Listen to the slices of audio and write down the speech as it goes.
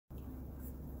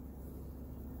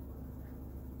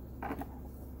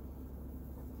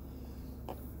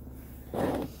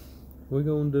we're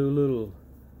gonna do a little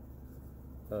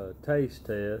taste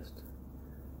test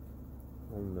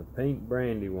on the Pink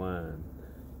Brandywine.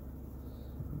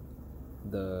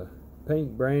 The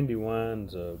Pink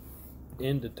Brandywine's a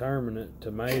indeterminate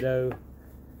tomato,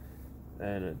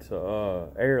 and it's a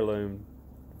heirloom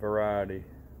variety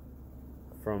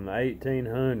from the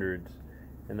 1800s,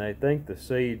 and they think the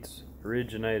seeds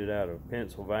originated out of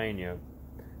Pennsylvania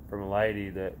from a lady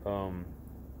that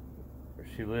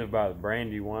she lived by the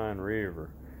Brandywine River,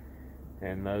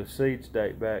 and those seeds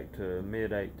date back to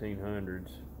mid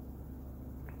 1800s.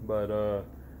 But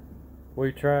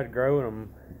we tried growing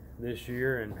them this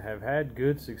year and have had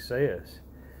good success,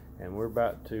 and we're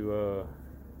about to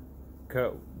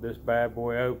cut this bad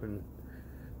boy open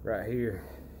right here.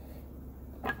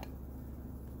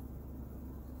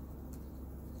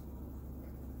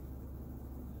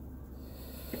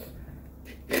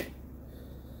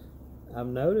 I've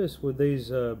noticed with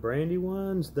these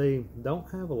Brandywines, they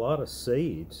don't have a lot of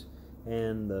seeds,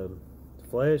 and the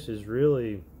flesh is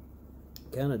really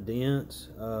kind of dense.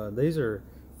 These are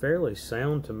fairly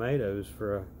sound tomatoes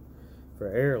for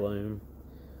heirloom,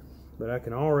 but I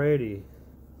can already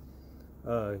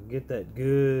get that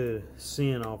good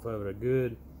scent off of it, a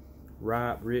good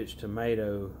ripe, rich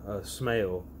tomato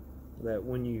smell. That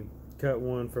when you cut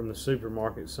one from the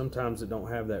supermarket, sometimes it don't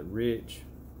have that rich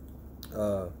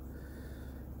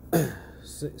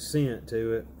scent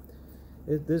to it.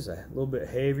 This is a little bit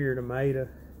heavier tomato.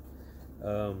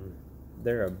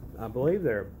 I believe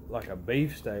they're like a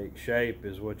beefsteak shape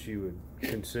is what you would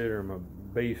consider them, a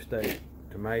beefsteak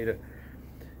tomato.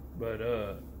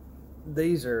 But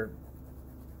this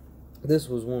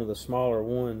was one of the smaller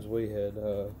ones we had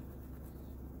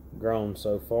grown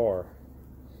so far.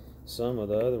 Some of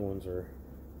the other ones are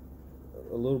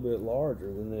a little bit larger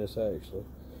than this actually.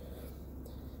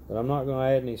 But I'm not going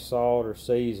to add any salt or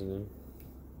seasoning.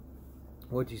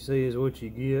 What you see is what you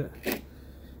get.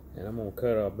 And I'm going to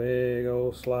cut a big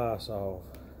old slice off.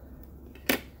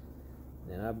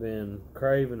 And I've been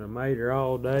craving a mater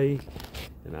all day,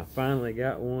 and I finally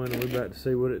got one, and we're about to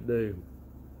see what it do.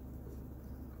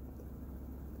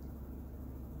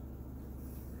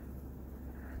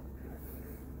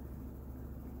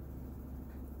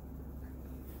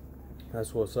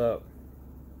 That's what's up.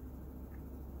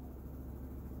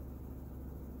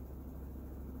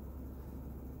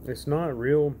 It's not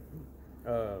real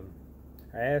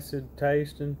acid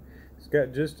tasting. It's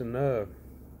got just enough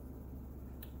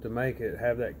to make it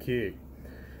have that kick.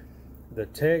 The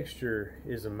texture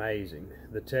is amazing.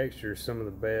 The texture is some of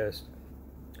the best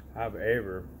I've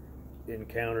ever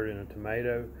encountered in a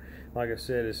tomato. Like I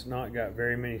said, it's not got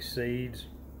very many seeds.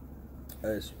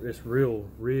 It's real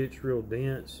rich, real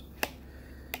dense,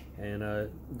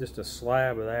 and just a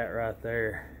slab of that right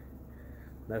there.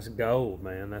 That's gold,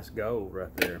 man. That's gold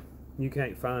right there. You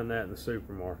can't find that in the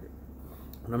supermarket.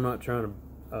 And I'm not trying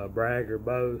to brag or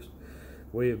boast.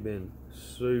 We have been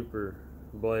super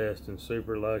blessed and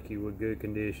super lucky with good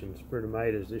conditions for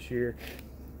tomatoes this year.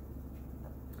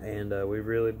 And we've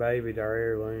really babied our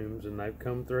heirlooms, and they've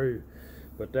come through.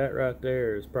 But that right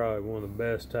there is probably one of the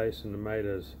best tasting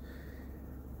tomatoes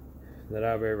that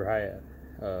I've ever had,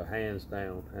 hands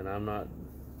down. And I'm not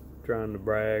trying to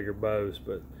brag or boast,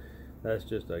 but that's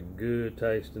just a good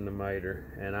tasting tomato,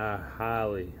 and I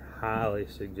highly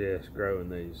suggest growing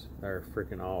these. They're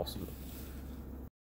freaking awesome.